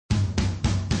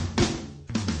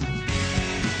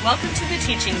Welcome to the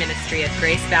teaching ministry of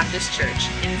Grace Baptist Church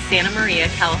in Santa Maria,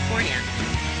 California.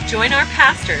 Join our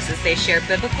pastors as they share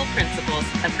biblical principles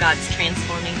of God's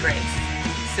transforming grace,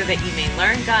 so that you may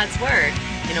learn God's Word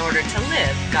in order to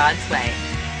live God's way.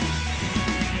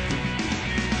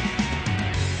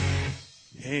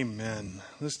 Amen.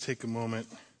 Let's take a moment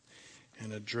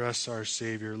and address our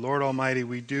Savior. Lord Almighty,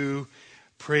 we do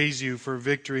praise you for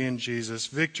victory in Jesus,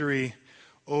 victory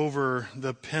over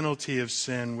the penalty of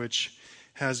sin, which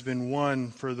has been won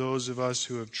for those of us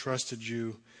who have trusted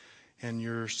you and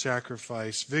your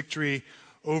sacrifice. Victory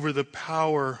over the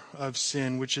power of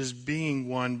sin, which is being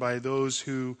won by those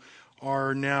who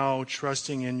are now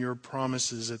trusting in your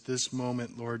promises at this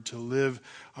moment, Lord, to live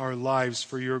our lives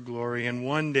for your glory. And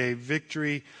one day,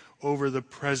 victory over the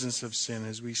presence of sin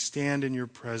as we stand in your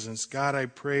presence. God, I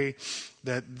pray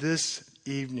that this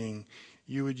evening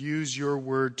you would use your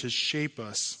word to shape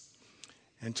us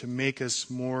and to make us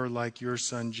more like your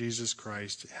Son, Jesus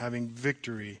Christ, having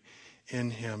victory in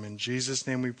him. In Jesus'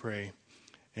 name we pray.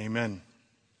 Amen.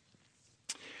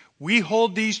 We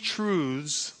hold these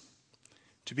truths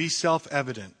to be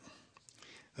self-evident,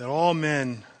 that all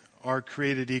men are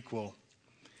created equal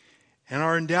and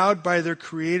are endowed by their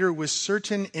Creator with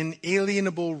certain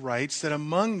inalienable rights, that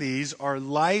among these are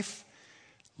life,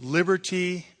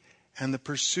 liberty, and the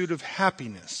pursuit of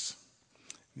happiness.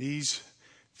 These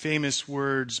famous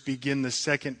words begin the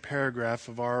second paragraph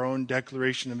of our own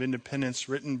Declaration of Independence,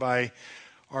 written by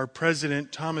our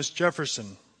President Thomas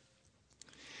Jefferson.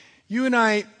 You and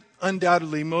I,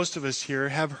 undoubtedly, most of us here,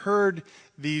 have heard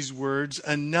these words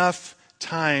enough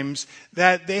times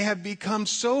that they have become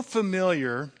so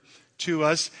familiar to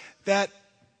us that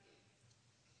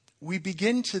we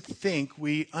begin to think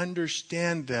we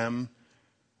understand them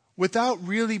without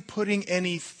really putting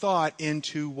any thought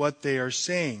into what they are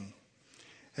saying,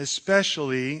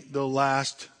 especially the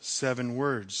last 7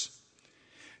 words.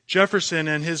 Jefferson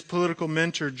and his political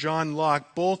mentor John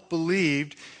Locke both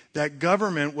believed that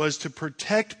government was to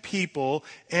protect people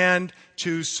and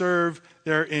to serve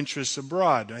their interests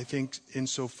abroad. I think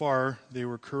insofar they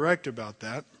were correct about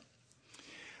that.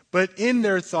 But in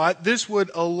their thought, this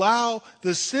would allow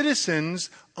the citizens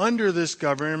under this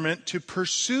government to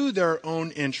pursue their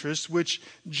own interests, which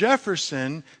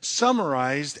Jefferson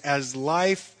summarized as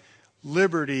life,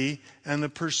 liberty, and the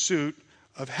pursuit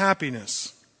of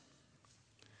happiness.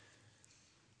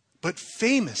 But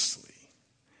famously,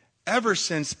 ever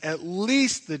since at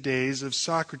least the days of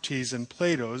Socrates and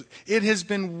Plato, it has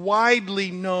been widely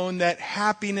known that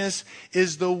happiness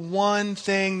is the one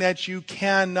thing that you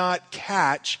cannot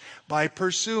catch by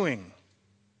pursuing.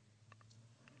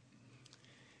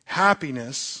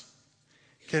 Happiness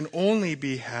can only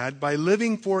be had by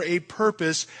living for a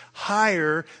purpose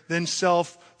higher than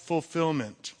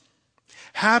self-fulfillment.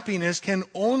 Happiness can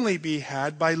only be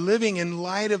had by living in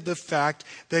light of the fact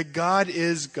that God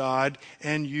is God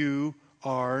and you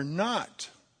are not.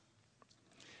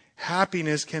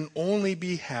 Happiness can only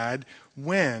be had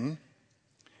when,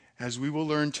 as we will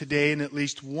learn today in at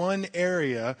least one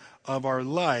area of our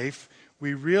life,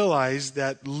 we realize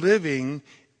that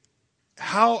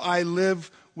how I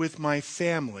live with my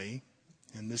family,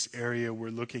 in this area we're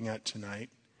looking at tonight,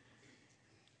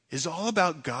 is all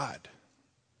about God.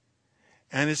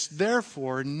 And it's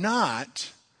therefore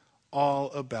not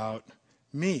all about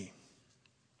me.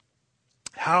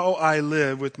 How I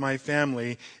live with my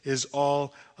family is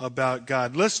all about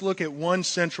God. Let's look at one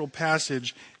central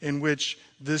passage in which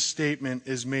this statement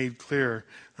is made clear.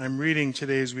 I'm reading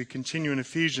today as we continue in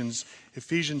Ephesians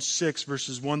 6,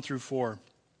 verses 1 through 4.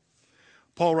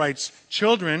 Paul writes,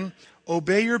 "Children,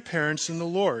 obey your parents in the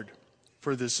Lord,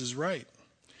 for this is right.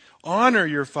 Honor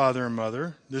your father and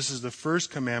mother," this is the first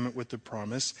commandment with the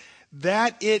promise,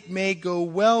 "that it may go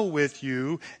well with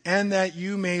you and that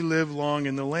you may live long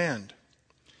in the land.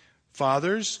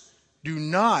 Fathers, do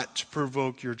not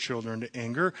provoke your children to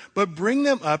anger, but bring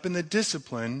them up in the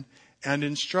discipline and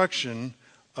instruction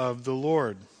of the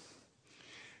Lord."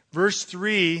 Verse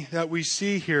 3 that we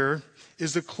see here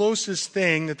is the closest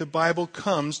thing that the Bible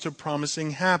comes to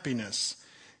promising happiness.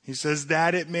 He says,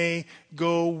 that it may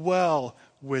go well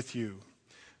with you.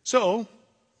 So,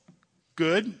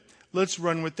 good. Let's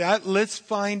run with that. Let's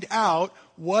find out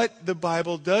what the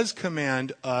Bible does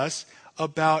command us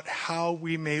about how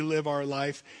we may live our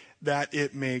life that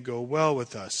it may go well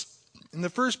with us. And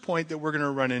the first point that we're going to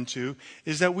run into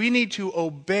is that we need to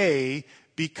obey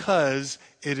because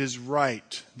it is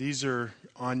right. These are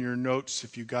on your notes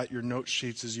if you got your note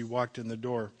sheets as you walked in the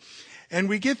door. And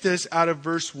we get this out of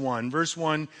verse 1. Verse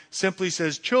 1 simply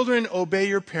says, "Children, obey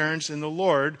your parents in the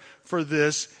Lord, for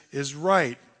this is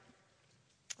right."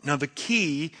 Now, the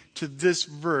key to this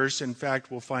verse, in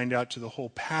fact, we'll find out to the whole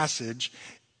passage,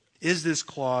 is this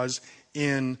clause,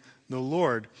 in the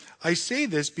Lord. I say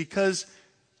this because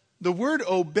the word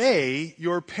obey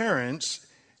your parents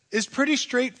is pretty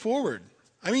straightforward.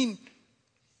 I mean,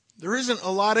 there isn't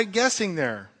a lot of guessing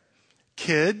there.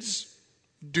 Kids,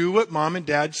 do what mom and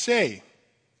dad say.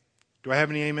 Do I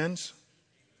have any amens?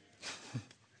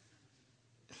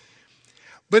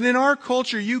 But in our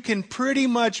culture, you can pretty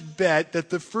much bet that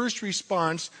the first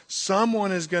response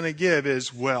someone is going to give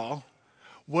is, well,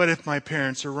 what if my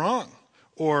parents are wrong?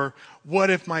 Or what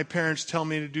if my parents tell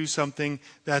me to do something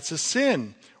that's a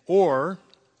sin? Or,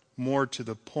 more to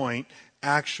the point,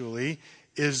 actually,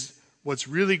 is what's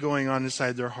really going on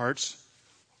inside their hearts,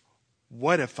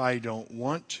 what if I don't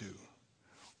want to?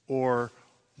 Or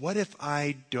what if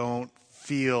I don't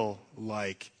feel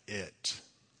like it?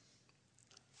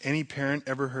 Any parent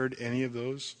ever heard any of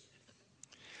those?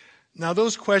 Now,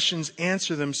 those questions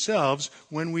answer themselves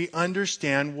when we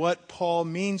understand what Paul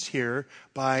means here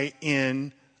by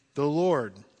in the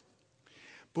Lord.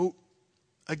 But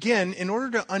again, in order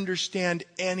to understand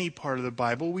any part of the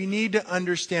Bible, we need to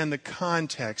understand the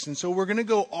context. And so we're going to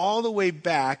go all the way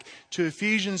back to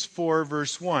Ephesians 4,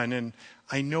 verse 1. And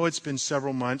I know it's been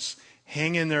several months.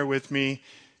 Hang in there with me.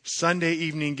 Sunday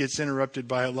evening gets interrupted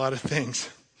by a lot of things.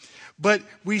 But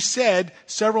we said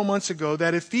several months ago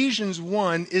that Ephesians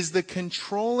 1 is the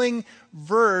controlling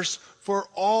verse for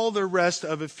all the rest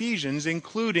of Ephesians,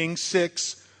 including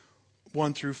 6,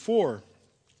 1 through 4.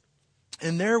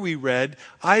 And there we read,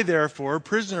 I therefore,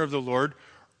 prisoner of the Lord,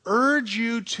 urge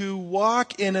you to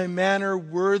walk in a manner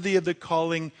worthy of the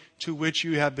calling to which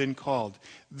you have been called.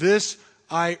 This,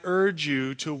 I urge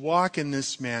you to walk in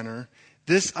this manner.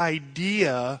 This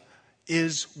idea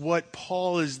is what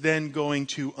Paul is then going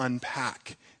to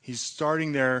unpack. He's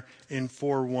starting there in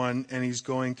 4:1 and he's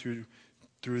going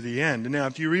through the end. And now,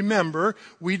 if you remember,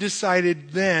 we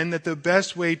decided then that the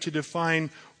best way to define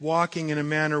walking in a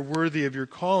manner worthy of your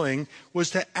calling was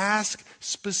to ask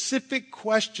specific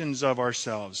questions of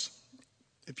ourselves.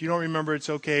 If you don't remember, it's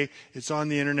okay. It's on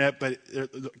the internet, but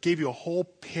it gave you a whole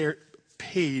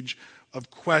page of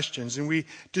questions. And we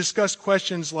discussed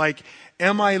questions like,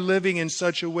 am I living in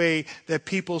such a way that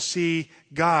people see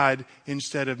God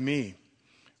instead of me?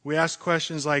 We asked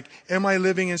questions like, am I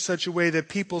living in such a way that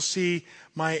people see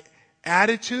my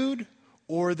attitude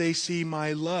or they see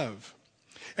my love?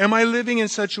 Am I living in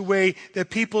such a way that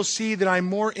people see that I'm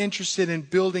more interested in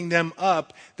building them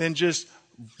up than just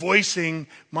voicing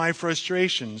my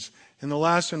frustrations? And the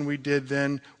last one we did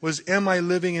then was, am I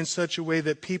living in such a way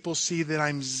that people see that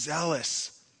I'm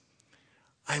zealous?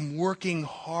 I'm working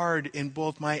hard in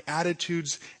both my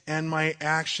attitudes and my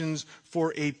actions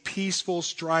for a peaceful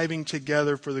striving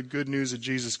together for the good news of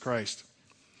Jesus Christ.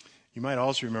 You might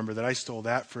also remember that I stole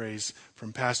that phrase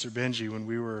from Pastor Benji when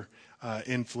we were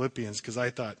in Philippians, because I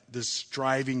thought this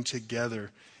striving together.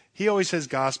 He always says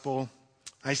gospel.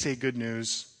 I say good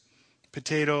news.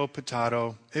 Potato,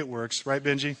 potato. It works. Right,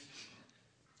 Benji?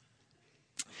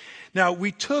 Now,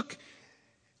 we took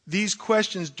these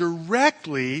questions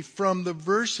directly from the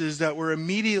verses that were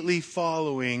immediately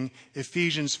following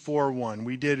Ephesians 4:1.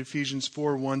 We did Ephesians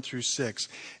 4:1 through 6.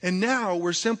 And now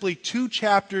we're simply 2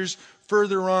 chapters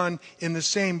further on in the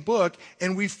same book,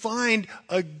 and we find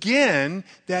again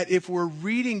that if we're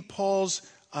reading Paul's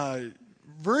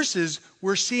verses,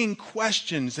 we're seeing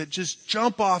questions that just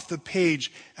jump off the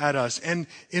page at us. And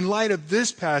in light of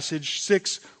this passage,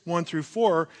 6:1 through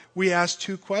 4, we ask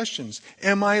 2 questions.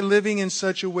 Am I living in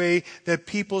such a way that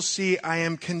people see I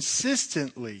am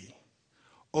consistently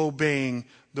obeying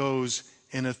those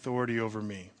in authority over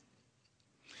me?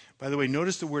 By the way,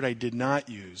 notice the word I did not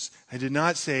use. I did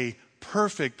not say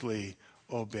perfectly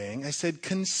obeying. I said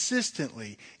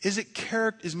consistently.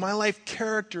 Is my life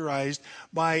characterized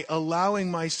by allowing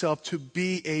myself to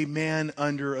be a man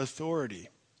under authority?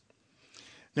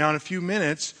 Now, in a few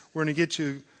minutes, we're going to get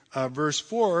to verse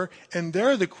 4, and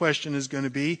there the question is going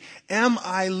to be, am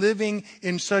I living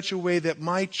in such a way that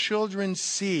my children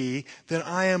see that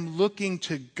I am looking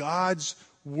to God's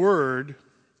word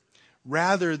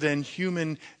rather than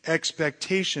human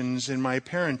expectations in my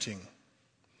parenting?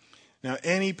 Now,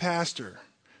 any pastor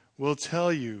will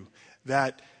tell you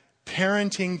that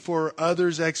parenting for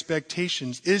others'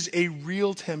 expectations is a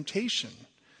real temptation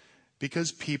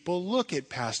because people look at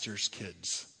pastors'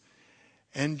 kids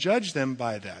and judge them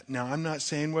by that. Now, I'm not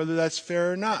saying whether that's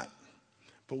fair or not,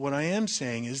 but what I am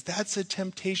saying is that's a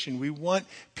temptation. We want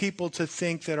people to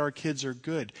think that our kids are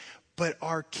good, but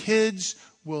our kids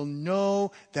will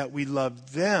know that we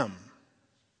love them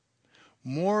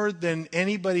more than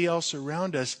anybody else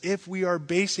around us if we are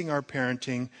basing our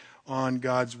parenting on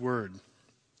God's Word.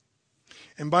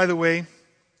 And by the way,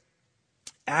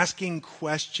 asking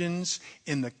questions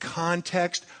in the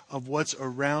context of what's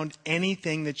around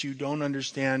anything that you don't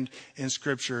understand in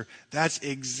Scripture, that's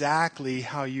exactly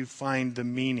how you find the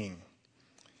meaning.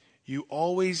 You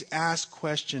always ask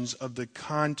questions of the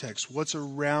context, what's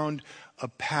around a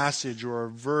passage or a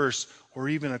verse or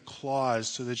even a clause,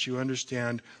 so that you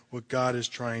understand what God is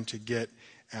trying to get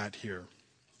at here.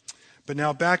 But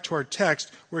now back to our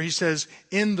text where he says,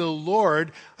 in the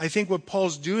Lord. I think what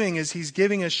Paul's doing is he's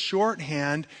giving us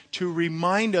shorthand to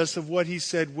remind us of what he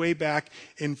said way back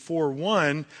in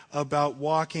 4:1 about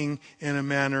walking in a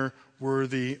manner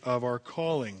worthy of our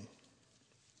calling.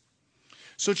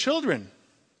 So children,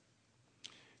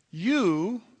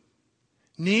 you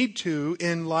need to,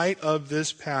 in light of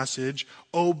this passage,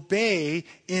 obey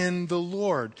in the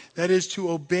Lord. That is,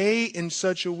 to obey in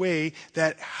such a way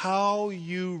that how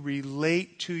you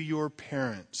relate to your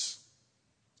parents.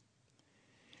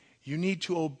 You need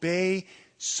to obey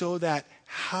so that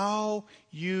how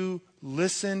you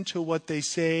listen to what they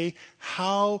say,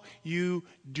 how you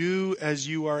do as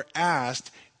you are asked,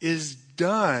 is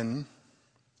done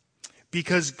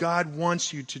because God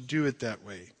wants you to do it that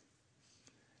way.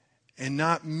 And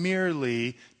not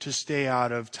merely to stay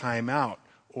out of timeout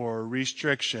or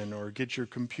restriction or get your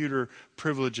computer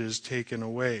privileges taken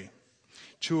away.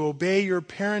 To obey your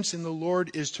parents in the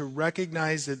Lord is to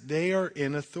recognize that they are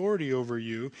in authority over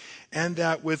you, and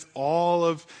that with all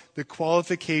of the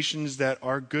qualifications that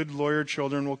our good lawyer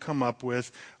children will come up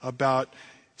with about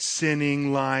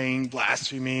sinning, lying,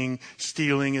 blaspheming,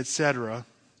 stealing, etc.,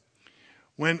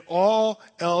 when all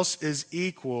else is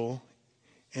equal,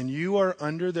 and you are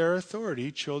under their authority,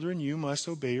 children, you must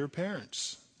obey your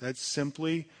parents. That's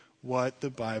simply what the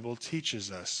Bible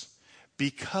teaches us.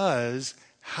 Because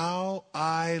how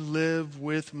I live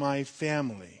with my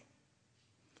family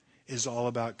is all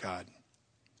about God,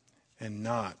 and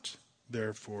not,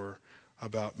 therefore,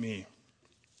 about me.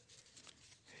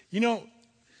 You know,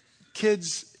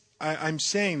 kids, I'm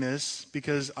saying this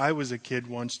because I was a kid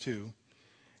once too.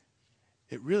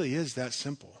 It really is that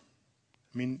simple.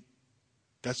 I mean,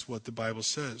 that's what the Bible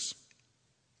says.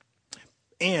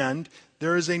 And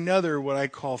there is another, what I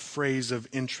call, phrase of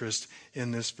interest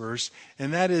in this verse,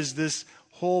 and that is this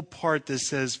whole part that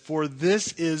says, for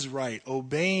this is right.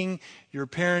 Obeying your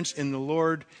parents in the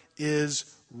Lord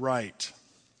is right.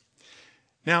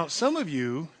 Now, some of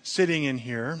you sitting in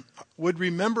here would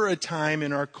remember a time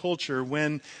in our culture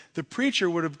when the preacher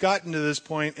would have gotten to this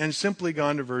point and simply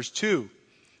gone to verse 2,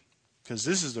 because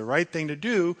this is the right thing to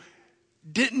do,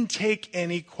 didn't take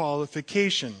any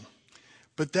qualification.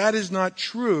 But that is not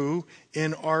true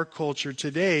in our culture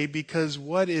today, because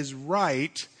what is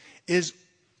right is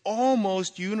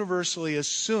almost universally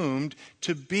assumed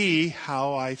to be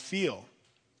how I feel.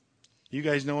 You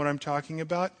guys know what I'm talking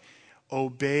about?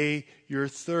 Obey your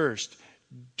thirst.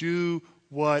 Do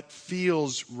what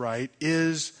feels right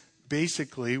is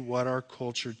basically what our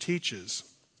culture teaches.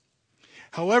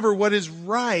 However, what is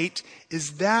right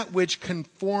is that which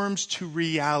conforms to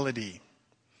reality.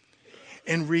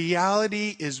 And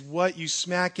reality is what you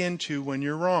smack into when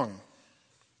you're wrong.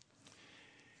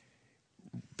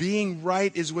 Being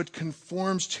right is what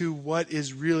conforms to what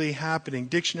is really happening.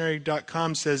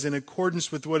 Dictionary.com says, in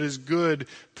accordance with what is good,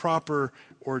 proper,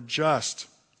 or just.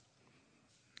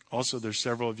 Also, there's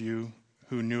several of you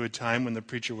who knew a time when the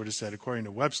preacher would have said, according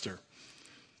to Webster.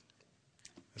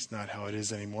 That's not how it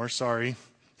is anymore. Sorry.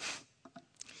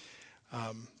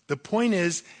 The point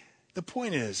is,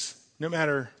 no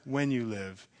matter when you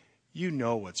live, you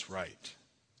know what's right.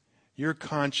 Your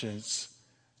conscience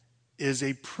is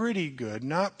a pretty good,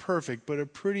 not perfect, but a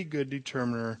pretty good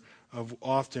determiner of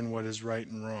often what is right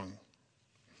and wrong.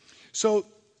 So,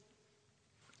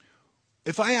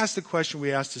 if I ask the question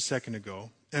we asked a second ago,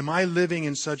 am I living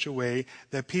in such a way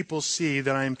that people see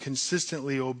that I am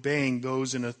consistently obeying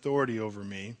those in authority over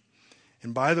me?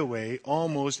 And by the way,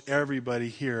 almost everybody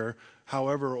here,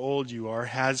 however old you are,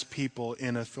 has people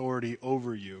in authority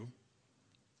over you.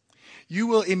 You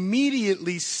will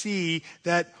immediately see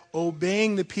that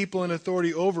obeying the people in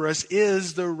authority over us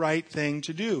is the right thing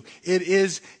to do. It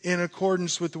is in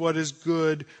accordance with what is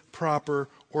good, proper,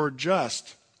 or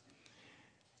just.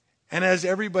 And as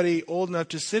everybody old enough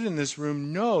to sit in this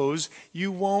room knows, you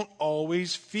won't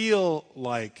always feel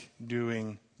like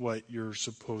doing what you're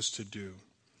supposed to do.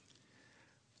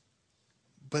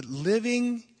 But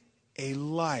living a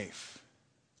life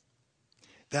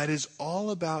that is all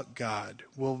about God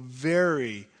will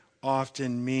very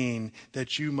often mean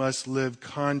that you must live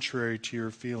contrary to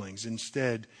your feelings.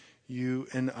 Instead, you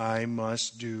and I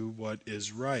must do what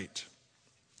is right.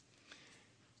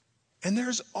 And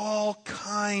there's all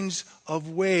kinds of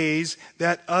ways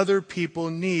that other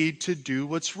people need to do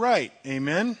what's right.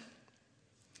 Amen?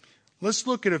 Let's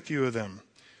look at a few of them.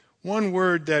 One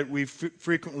word that we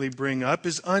frequently bring up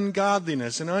is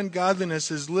ungodliness. And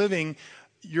ungodliness is living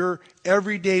your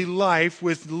everyday life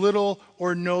with little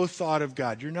or no thought of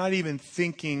God. You're not even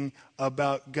thinking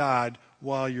about God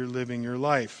while you're living your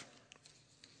life.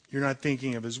 You're not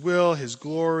thinking of His will, His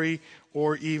glory,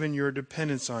 or even your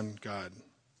dependence on God.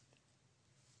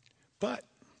 But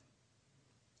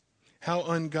how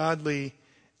ungodly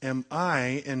am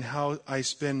I in how I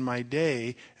spend my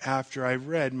day after I've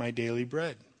read my daily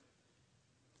bread?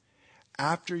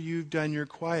 After you've done your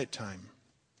quiet time,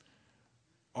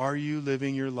 are you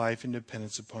living your life in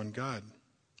dependence upon God?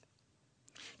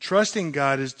 Trusting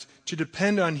God is to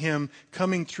depend on Him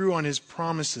coming through on His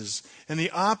promises. And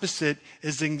the opposite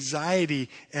is anxiety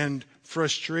and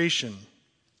frustration.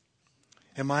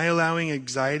 Am I allowing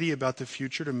anxiety about the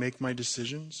future to make my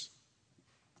decisions?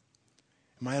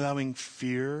 Am I allowing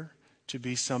fear to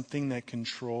be something that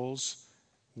controls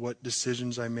what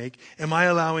decisions I make? Am I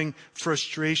allowing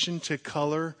frustration to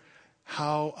color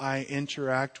how I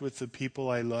interact with the people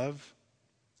I love?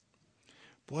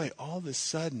 Boy, all of a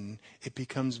sudden, it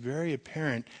becomes very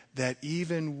apparent that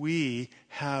even we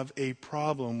have a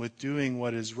problem with doing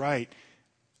what is right,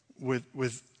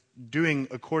 with doing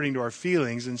according to our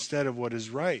feelings instead of what is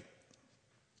right.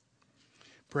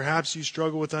 Perhaps you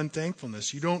struggle with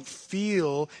unthankfulness. You don't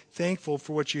feel thankful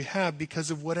for what you have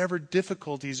because of whatever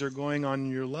difficulties are going on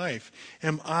in your life.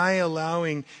 Am I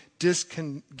allowing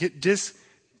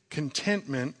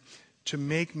discontentment to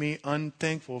make me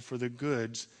unthankful for the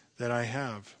goods that I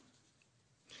have?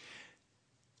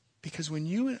 Because when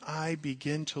you and I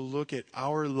begin to look at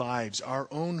our lives, our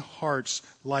own hearts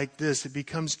like this, it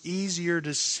becomes easier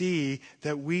to see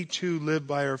that we too live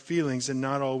by our feelings and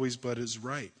not always what is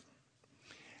right.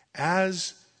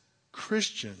 As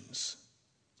Christians,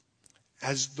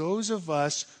 as those of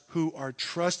us who are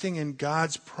trusting in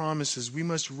God's promises, we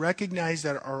must recognize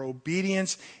that our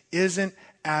obedience isn't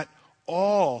at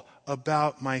all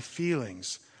about my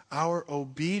feelings. Our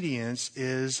obedience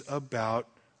is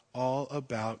all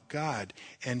about God.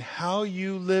 And how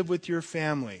you live with your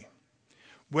family,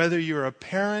 whether you're a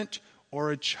parent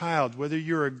or a child, whether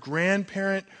you're a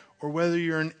grandparent or whether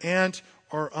you're an aunt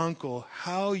or uncle,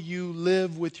 how you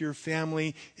live with your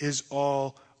family is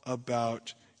all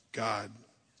about God.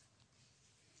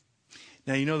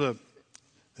 Now, you know the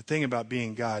thing about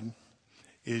being God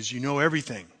is you know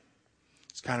everything.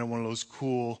 It's kind of one of those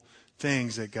cool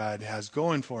things that God has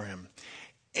going for Him.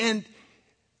 And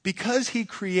because He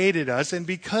created us and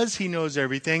because He knows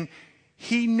everything,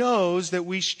 He knows that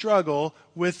we struggle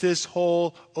with this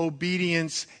whole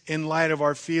obedience in light of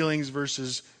our feelings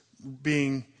versus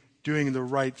doing the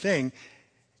right thing.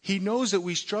 He knows that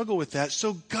we struggle with that.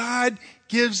 So God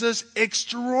gives us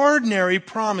extraordinary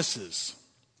promises.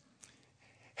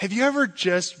 Have you ever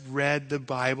just read the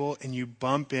Bible and you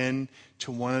bump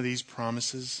into one of these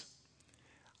promises?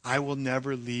 I will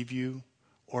never leave you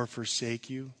or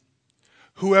forsake you.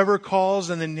 Whoever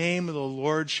calls on the name of the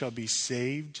Lord shall be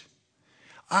saved.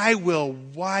 I will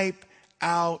wipe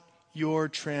out your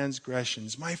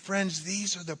transgressions. My friends,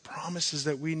 these are the promises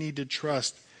that we need to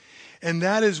trust. And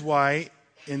that is why,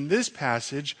 in this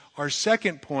passage, our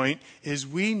second point is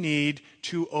we need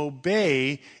to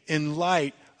obey in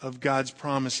light of God's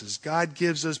promises. God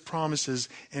gives us promises,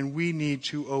 and we need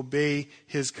to obey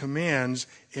His commands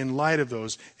in light of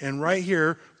those. And right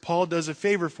here, Paul does a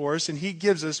favor for us, and he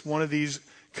gives us one of these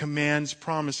commands,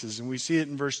 promises. And we see it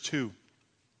in verse 2.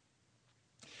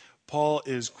 Paul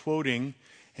is quoting,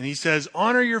 and he says,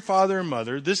 honor your father and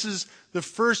mother. This is the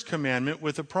first commandment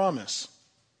with a promise,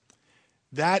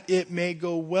 that it may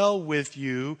go well with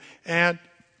you and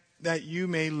that you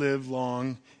may live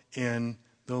long in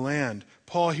the land.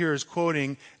 Paul here is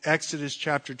quoting Exodus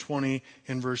chapter 20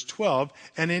 and verse 12.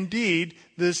 And indeed,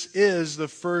 this is the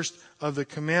first of the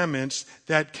commandments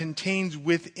that contains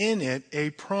within it a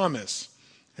promise.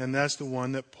 And that's the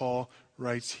one that Paul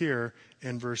writes here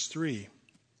in verse 3.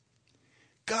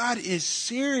 God is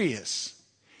serious.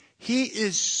 He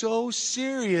is so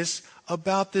serious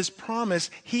about this promise,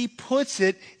 He puts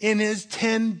it in His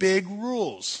 10 big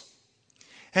rules.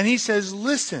 And He says,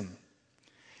 listen,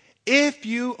 if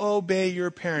you obey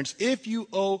your parents, if you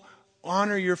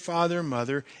honor your father and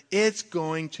mother, it's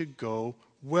going to go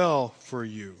well for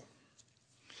you.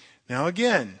 Now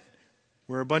again,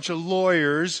 we're a bunch of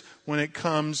lawyers when it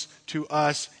comes to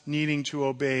us needing to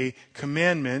obey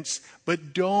commandments,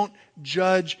 but don't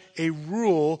judge a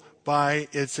rule by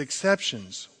its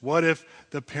exceptions. What if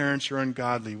the parents are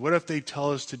ungodly? What if they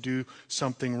tell us to do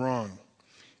something wrong?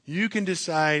 You can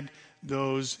decide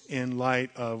those in light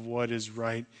of what is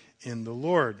right in the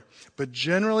Lord. But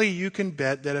generally, you can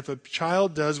bet that if a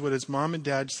child does what its mom and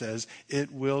dad says,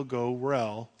 it will go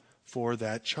well for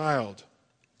that child.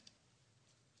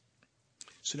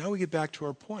 So now we get back to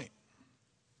our point.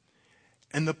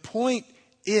 And the point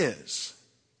is,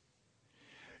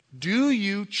 do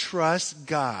you trust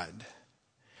God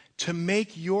to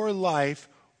make your life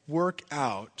work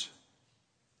out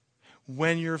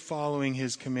when you're following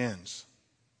His commands?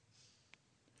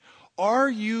 Are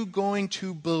you going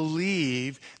to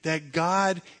believe that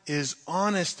God is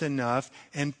honest enough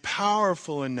and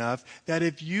powerful enough that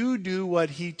if you do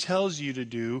what He tells you to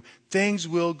do, things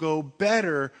will go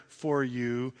better for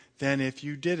you than if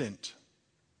you didn't?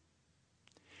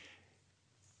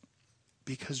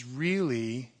 Because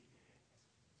really,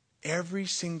 every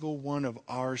single one of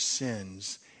our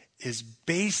sins is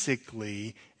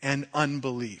basically an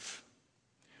unbelief.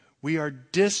 We are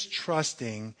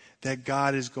distrusting that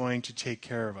God is going to take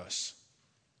care of us.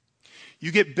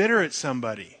 You get bitter at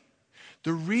somebody.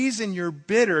 The reason you're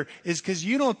bitter is because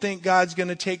you don't think God's going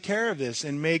to take care of this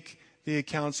and make the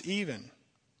accounts even.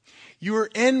 You are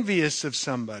envious of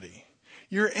somebody.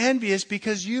 You're envious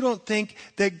because you don't think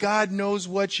that God knows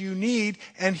what you need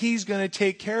and He's going to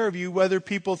take care of you, whether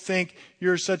people think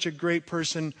you're such a great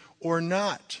person or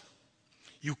not.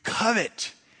 You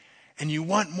covet and you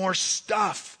want more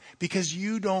stuff because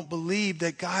you don't believe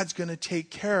that God's going to take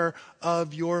care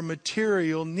of your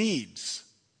material needs.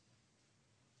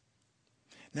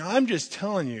 Now, I'm just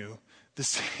telling you the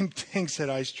same things that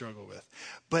I struggle with.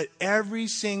 But every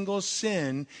single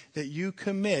sin that you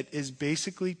commit is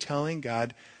basically telling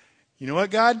God, you know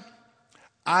what, God?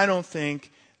 I don't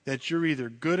think that you're either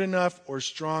good enough or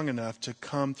strong enough to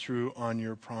come through on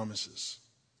your promises.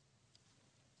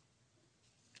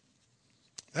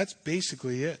 That's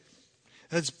basically it.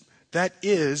 That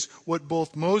is what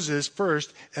both Moses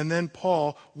first and then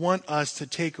Paul want us to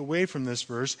take away from this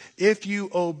verse. If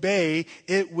you obey,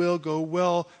 it will go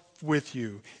well with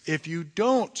you. If you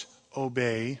don't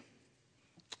obey,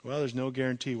 well, there's no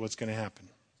guarantee what's going to happen.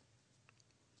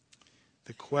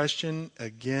 The question,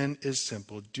 again, is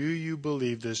simple. Do you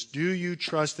believe this? Do you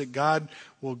trust that God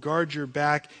will guard your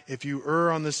back if you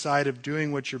err on the side of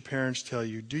doing what your parents tell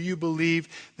you? Do you believe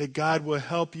that God will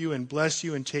help you and bless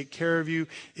you and take care of you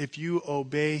if you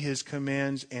obey His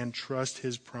commands and trust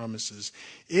His promises?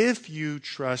 If you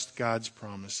trust God's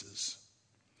promises,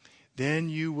 then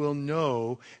you will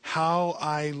know how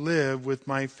I live with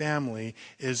my family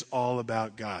is all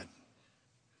about God.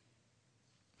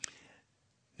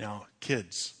 Now,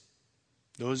 kids,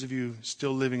 those of you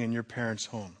still living in your parents'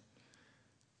 home,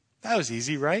 that was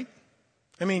easy, right?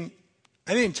 I mean,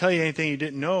 I didn't tell you anything you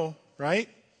didn't know, right?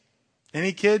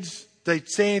 Any kids that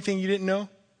say anything you didn't know?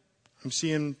 I'm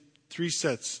seeing 3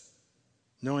 sets.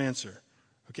 No answer.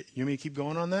 Okay, you want me to keep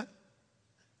going on that?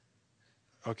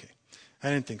 Okay,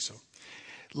 I didn't think so.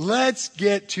 Let's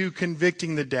get to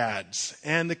convicting the dads.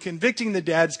 And the convicting the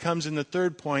dads comes in the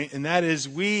third point, and that is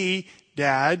we,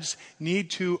 dads, need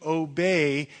to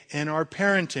obey in our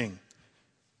parenting.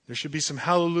 There should be some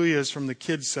hallelujahs from the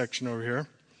kids section over here.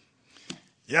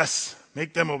 Yes,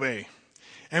 make them obey.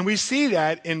 And we see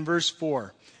that in verse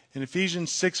 4. In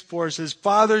Ephesians 6:4 it says,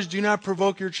 "Fathers, do not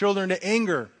provoke your children to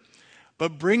anger,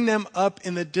 but bring them up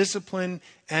in the discipline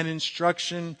and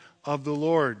instruction of the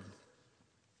Lord."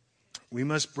 We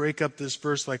must break up this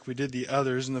verse like we did the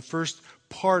others. And the first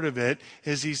part of it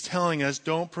is he's telling us,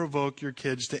 don't provoke your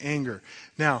kids to anger.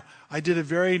 Now, I did a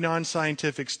very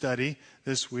non-scientific study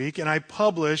this week, and I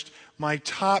published my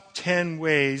top 10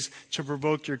 ways to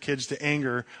provoke your kids to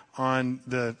anger on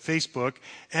the Facebook.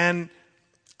 And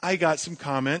I got some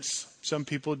comments. Some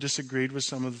people disagreed with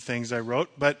some of the things I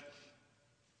wrote, but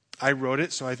I wrote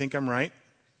it, so I think I'm right.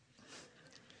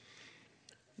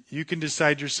 You can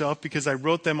decide yourself because I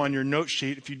wrote them on your note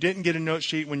sheet. If you didn't get a note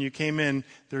sheet when you came in,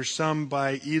 there's some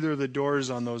by either of the doors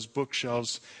on those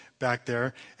bookshelves back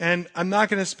there. And I'm not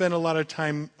going to spend a lot of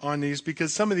time on these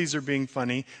because some of these are being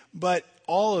funny, but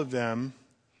all of them,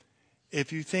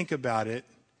 if you think about it,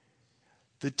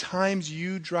 the times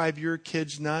you drive your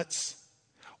kids nuts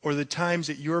or the times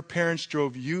that your parents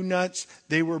drove you nuts,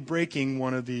 they were breaking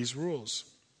one of these rules.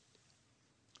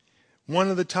 One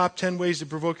of the top 10 ways to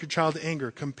provoke your child to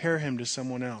anger, compare him to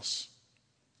someone else.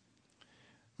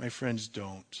 My friends,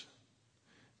 don't.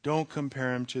 Don't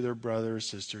compare them to their brother or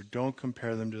sister. Don't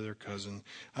compare them to their cousin.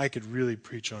 I could really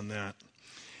preach on that.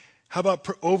 How about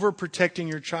overprotecting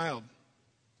your child?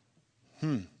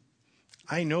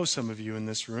 I know some of you in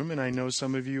this room, and I know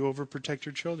some of you overprotect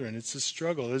your children. It's a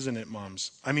struggle, isn't it,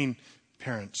 moms? I mean,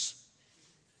 parents.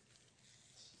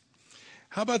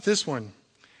 How about this one?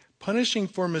 punishing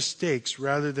for mistakes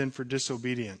rather than for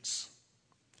disobedience.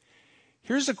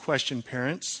 Here's a question,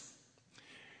 parents.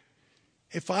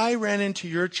 If I ran into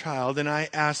your child and I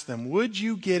asked them, would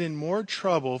you get in more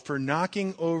trouble for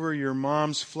knocking over your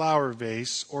mom's flower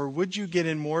vase, or would you get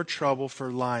in more trouble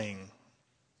for lying?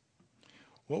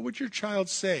 What would your child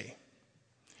say?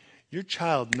 Your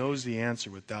child knows the answer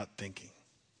without thinking.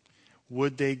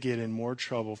 Would they get in more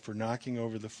trouble for knocking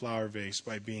over the flower vase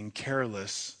by being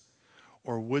careless,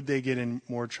 or would they get in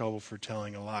more trouble for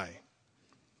telling a lie?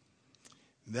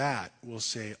 That will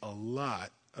say a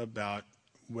lot about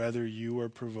whether you are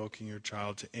provoking your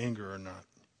child to anger or not.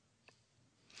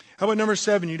 How about number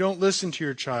 7? You don't listen to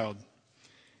your child.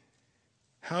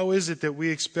 How is it that we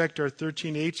expect our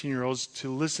 13, 18-year-olds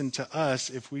to listen to us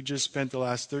if we just spent the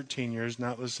last 13 years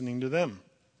not listening to them?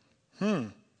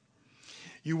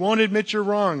 You won't admit you're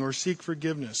wrong or seek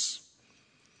forgiveness.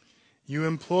 You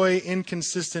employ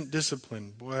inconsistent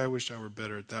discipline. Boy, I wish I were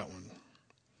better at that one.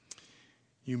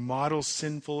 You model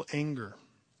sinful anger.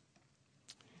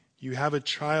 You have a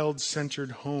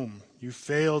child-centered home. You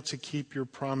fail to keep your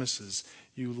promises.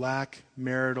 You lack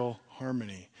marital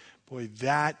harmony. Boy,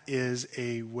 that is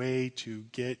a way to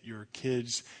get your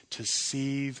kids to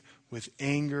seethe with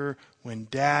anger when,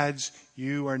 dads,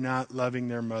 you are not loving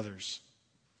their mothers.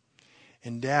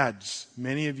 And dads,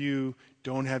 many of you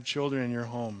don't have children in your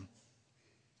home.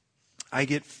 I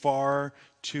get far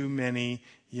too many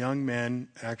young men,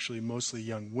 actually mostly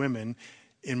young women,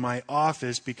 in my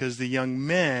office because the young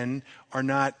men are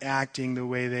not acting the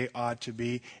way they ought to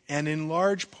be. And in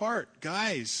large part,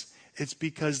 guys, it's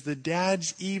because the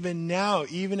dads even now,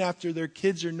 even after their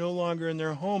kids are no longer in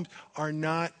their homes, are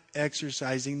not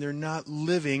exercising, they're not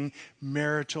living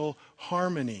marital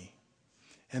harmony.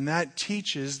 And that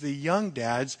teaches the young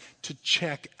dads to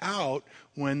check out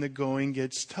when the going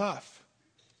gets tough.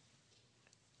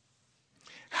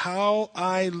 How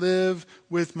I live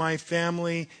with my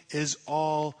family is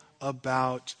all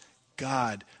about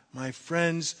God. My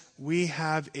friends, we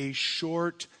have a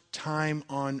short time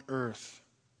on earth.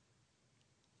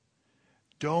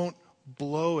 Don't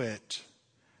blow it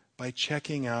by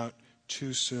checking out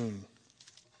too soon.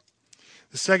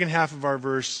 The second half of our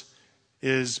verse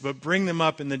is, but bring them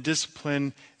up in the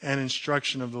discipline and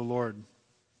instruction of the Lord.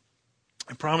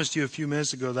 I promised you a few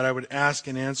minutes ago that I would ask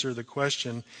and answer the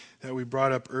question that we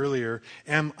brought up earlier.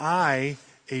 Am I,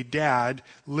 a dad,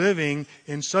 living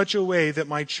in such a way that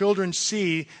my children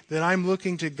see that I'm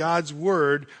looking to God's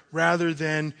Word rather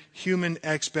than human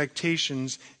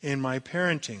expectations in my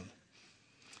parenting?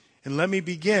 And let me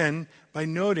begin by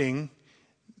noting,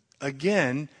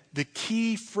 again, the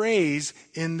key phrase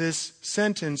in this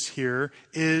sentence here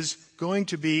is going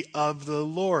to be of the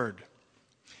Lord.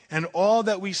 And all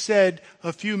that we said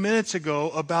a few minutes ago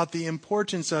about the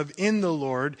importance of in the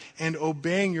Lord and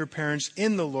obeying your parents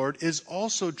in the Lord is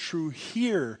also true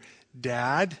here,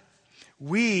 Dad.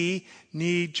 We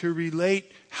need to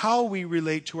relate, how we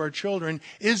relate to our children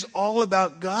is all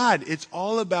about God. It's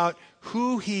all about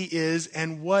who He is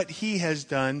and what He has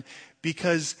done,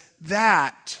 because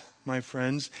that, my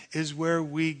friends, is where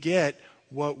we get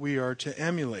what we are to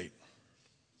emulate.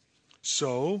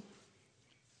 So,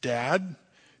 Dad,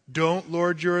 don't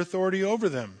lord your authority over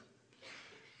them.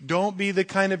 Don't be the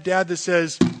kind of dad that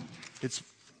says,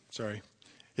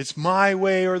 it's my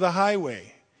way or the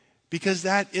highway, because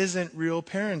that isn't real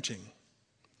parenting.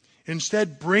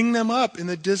 Instead, bring them up in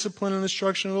the discipline and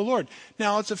instruction of the Lord.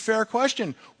 Now, it's a fair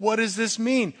question. What does this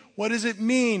mean? What does it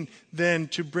mean, then,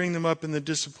 to bring them up in the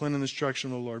discipline and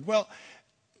instruction of the Lord? Well,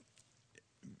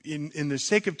 in the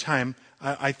sake of time,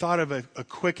 I thought of a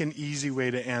quick and easy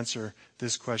way to answer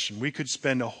this question. We could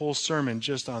spend a whole sermon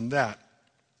just on that.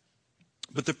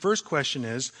 But the first question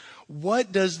is,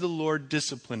 what does the Lord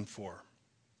discipline for?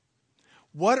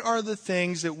 What are the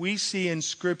things that we see in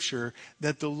Scripture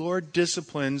that the Lord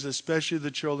disciplines, especially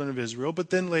the children of Israel, but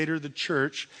then later the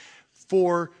church,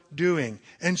 for doing?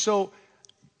 And so,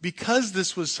 because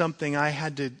this was something I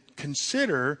had to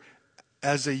consider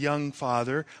as a young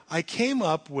father, I came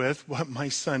up with what my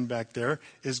son back there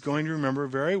is going to remember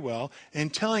very well,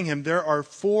 and telling him there are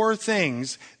 4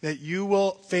 things that you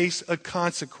will face a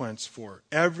consequence for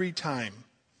every time.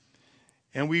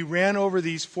 And we ran over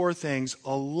these 4 things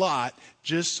a lot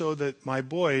just so that my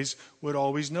boys would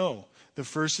always know. The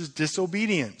first is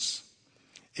disobedience.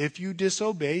 If you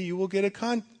disobey, you will get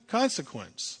a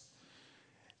consequence.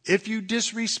 If you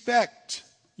disrespect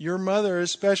your mother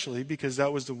especially, because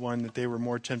that was the one that they were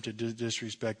more tempted to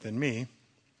disrespect than me.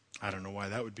 I don't know why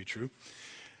that would be true.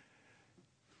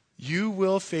 You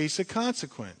will face a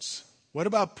consequence. What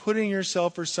about putting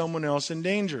yourself or someone else in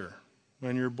danger?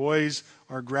 When your boys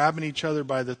are grabbing each other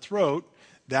by the throat,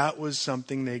 that was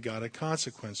something they got a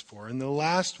consequence for. And the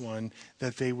last one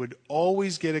that they would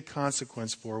always get a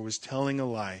consequence for was telling a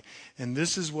lie. And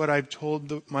this is what I've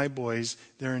told my boys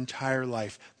their entire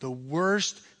life. The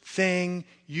worst thing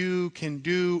you can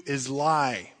do is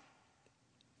lie.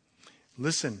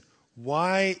 Listen,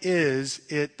 why is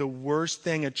it the worst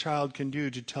thing a child can do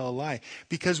to tell a lie?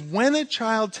 Because when a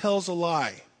child tells a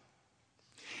lie,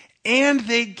 and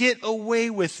they get away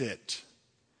with it,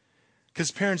 because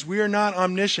parents, we are not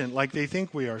omniscient like they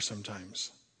think we are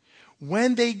sometimes.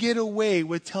 When they get away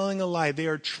with telling a lie, they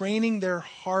are training their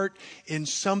heart in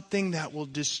something that will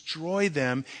destroy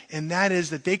them, and that is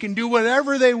that they can do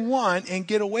whatever they want and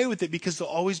get away with it because they'll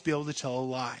always be able to tell a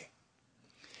lie.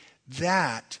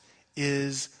 That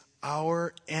is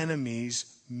our enemy's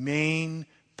main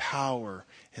power,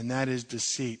 and that is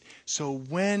deceit. So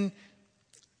when,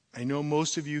 I know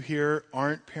most of you here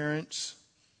aren't parents,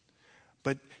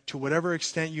 but to whatever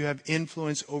extent you have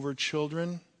influence over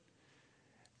children,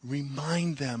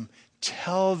 remind them,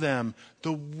 tell them,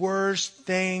 the worst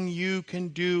thing you can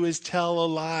do is tell a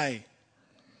lie.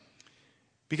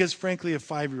 Because frankly, a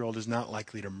 5-year-old is not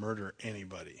likely to murder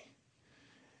anybody.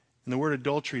 And the word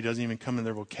adultery doesn't even come in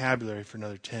their vocabulary for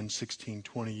another 10, 16,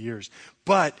 20 years.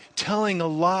 But telling a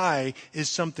lie is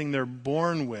something they're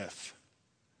born with.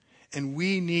 And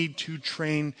we need to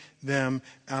train them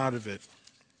out of it.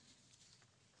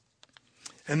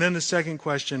 And then the second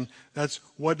question, that's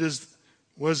what does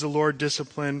the Lord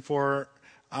discipline for?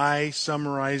 I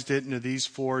summarized it into these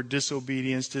 4: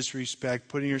 disobedience, disrespect,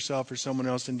 putting yourself or someone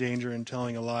else in danger, and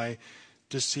telling a lie,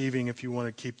 deceiving if you want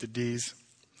to keep the D's.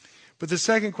 But the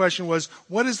second question was,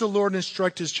 what does the Lord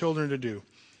instruct his children to do?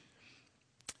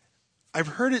 I've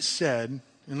heard it said,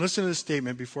 and listen to this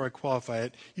statement before I qualify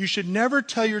it, you should never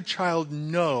tell your child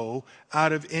no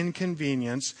out of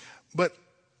inconvenience, but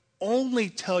only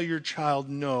tell your child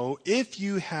no if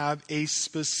you have a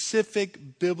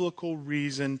specific biblical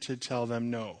reason to tell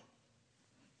them no.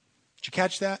 Did you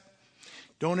catch that?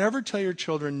 Don't ever tell your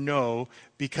children no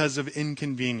because of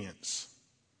inconvenience.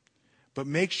 But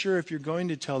make sure if you're going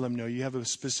to tell them no, you have a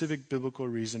specific biblical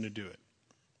reason to do it.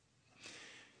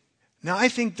 Now, I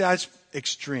think that's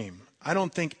extreme. I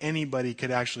don't think anybody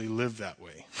could actually live that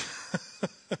way.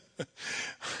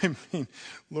 I mean,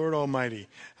 Lord Almighty,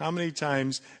 how many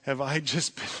times have I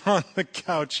just been on the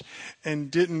couch and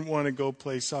didn't want to go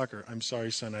play soccer? I'm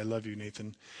sorry, son, I love you,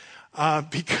 Nathan.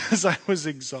 Because I was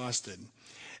exhausted.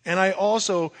 And I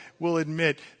also will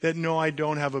admit that no, I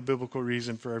don't have a biblical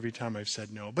reason for every time I've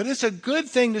said no. But it's a good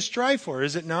thing to strive for,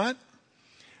 is it not?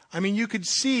 I mean, you could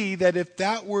see that if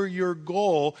that were your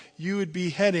goal, you would be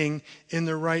heading in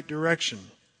the right direction.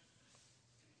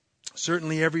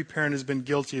 Certainly every parent has been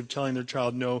guilty of telling their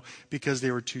child no because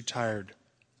they were too tired.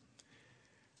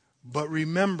 But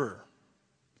remember,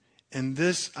 and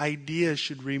this idea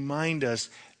should remind us,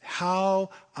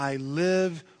 how I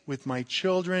live with my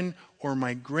children or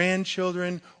my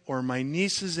grandchildren or my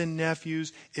nieces and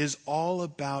nephews is all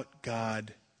about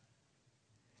God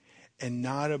and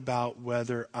not about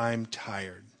whether I'm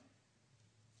tired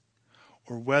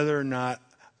or whether or not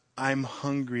I'm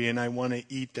hungry and I want to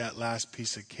eat that last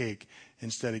piece of cake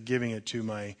instead of giving it to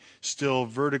my still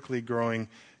vertically growing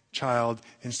child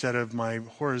instead of my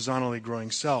horizontally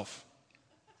growing self.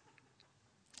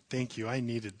 Thank you. I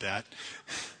needed that.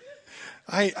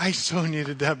 I so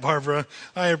needed that, Barbara.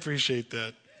 I appreciate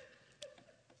that.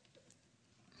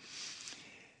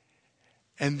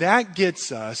 And that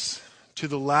gets us to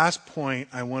the last point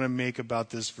I want to make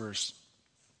about this verse,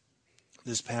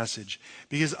 this passage.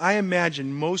 Because I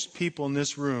imagine most people in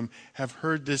this room have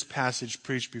heard this passage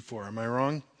preached before. Am I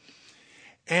wrong?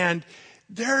 And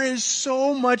there is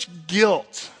so much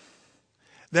guilt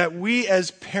that we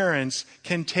as parents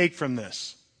can take from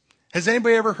this. Has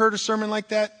anybody ever heard a sermon like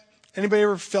that? Anybody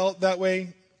ever felt that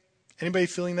way? Anybody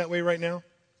feeling that way right now?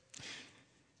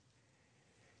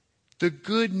 The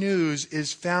good news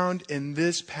is found in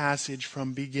this passage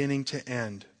from beginning to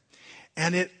end.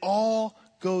 And it all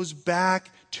goes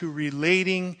back to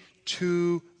relating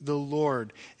to the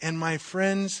Lord. And my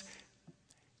friends,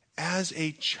 as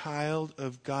a child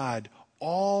of God,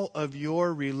 all of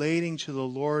your relating to the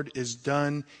Lord is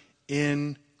done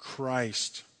in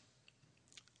Christ.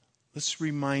 Let's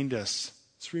remind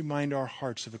our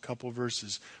hearts of a couple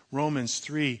verses. Romans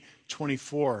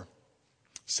 3:24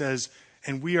 says,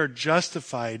 and we are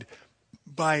justified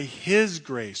by His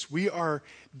grace. We are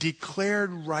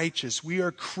declared righteous. We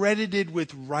are credited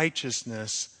with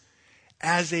righteousness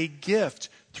as a gift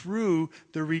through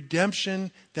the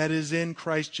redemption that is in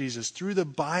Christ Jesus, through the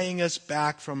buying us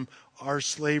back from our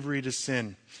slavery to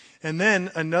sin. And then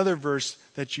another verse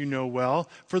that you know well,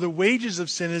 for the wages of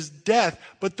sin is death,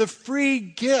 but the free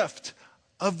gift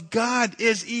of God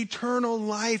is eternal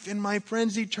life. And my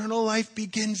friends, eternal life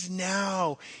begins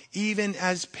now, even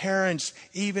as parents,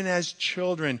 even as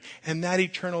children. And that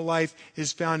eternal life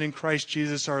is found in Christ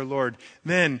Jesus our Lord.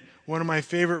 Then, one of my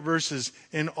favorite verses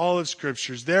in all of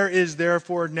Scriptures, there is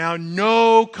therefore now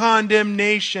no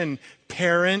condemnation,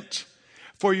 parent,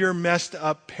 for your messed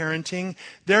up parenting.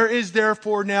 There is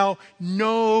therefore now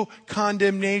no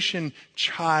condemnation,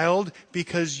 child,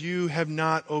 because you have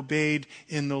not obeyed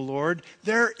in the Lord.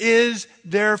 There is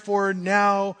therefore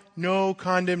now no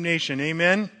condemnation.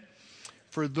 Amen?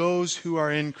 For those who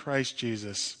are in Christ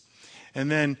Jesus.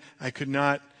 And then I could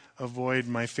not avoid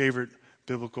my favorite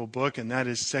biblical book, and that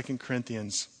is 2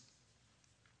 Corinthians.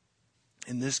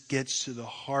 And this gets to the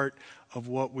heart of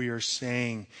what we are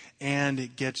saying, and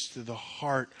it gets to the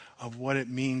heart of what it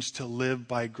means to live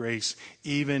by grace,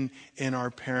 even in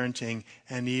our parenting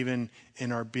and even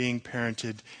in our being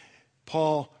parented.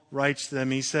 Paul writes to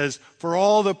them, he says, for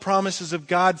all the promises of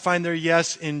God find their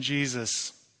yes in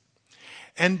Jesus.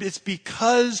 And it's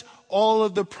because all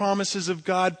of the promises of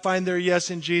God find their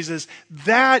yes in Jesus.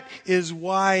 That is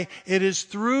why it is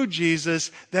through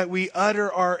Jesus that we utter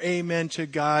our amen to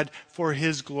God for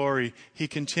His glory. He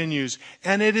continues,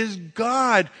 and it is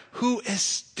God who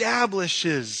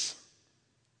establishes.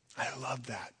 I love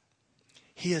that.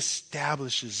 He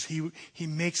establishes. He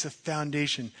makes a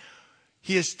foundation.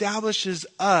 He establishes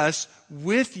us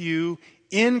with you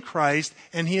in Christ,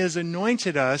 and He has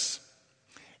anointed us,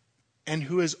 and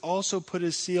who has also put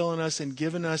His seal on us and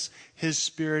given us His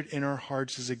Spirit in our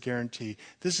hearts as a guarantee.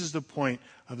 This is the point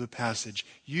of the passage.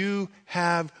 You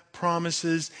have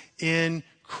promises in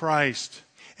Christ.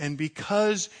 And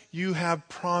because you have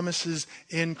promises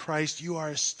in Christ, you are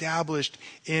established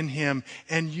in Him.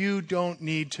 And you don't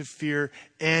need to fear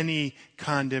any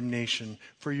condemnation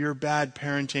for your bad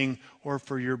parenting or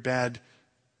for your bad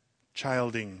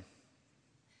childing.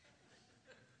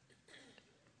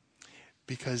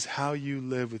 Because how you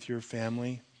live with your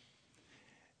family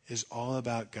is all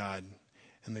about God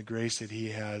and the grace that He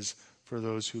has for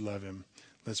those who love Him.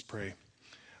 Let's pray.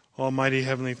 Almighty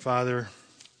Heavenly Father,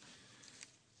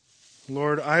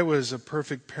 Lord, I was a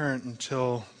perfect parent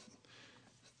until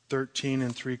 13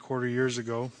 3/4 years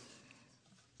ago.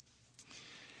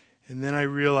 And then I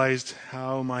realized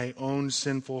how my own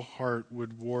sinful heart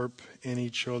would warp any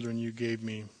children you gave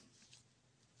me.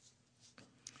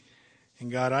 And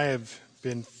God, I have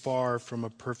been far from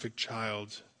a perfect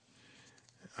child.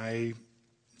 I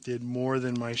did more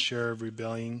than my share of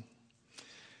rebellion.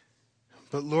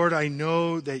 But Lord, I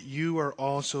know that you are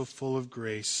also full of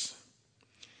grace.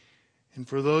 And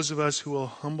for those of us who will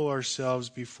humble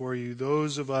ourselves before you,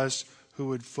 those of us who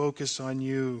would focus on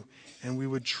you and we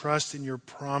would trust in your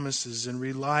promises and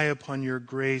rely upon your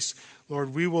grace,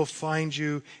 Lord, we will find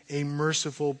you a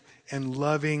merciful and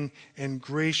loving and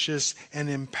gracious and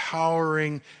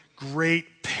empowering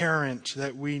great parent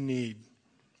that we need,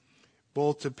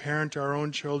 both to parent our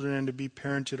own children and to be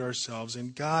parented ourselves.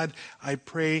 And God, I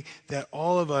pray that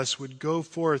all of us would go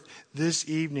forth this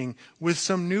evening with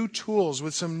some new tools,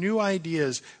 with some new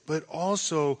ideas, but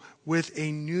also with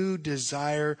a new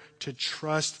desire to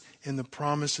trust in the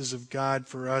promises of God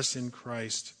for us in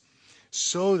Christ.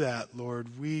 So that,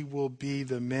 Lord, we will be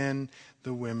the men,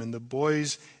 the women, the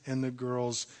boys and the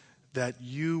girls that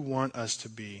you want us to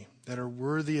be, that are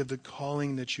worthy of the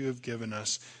calling that you have given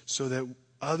us, so that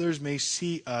others may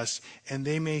see us and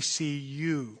they may see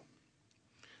you,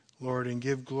 Lord, and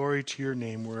give glory to your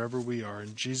name wherever we are.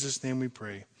 In Jesus' name we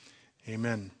pray.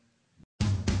 Amen.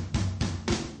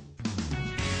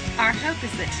 Our hope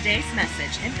is that today's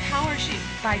message empowers you,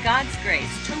 by God's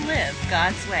grace, to live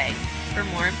God's way. For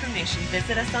more information,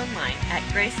 visit us online at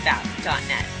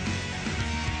gracebap.net.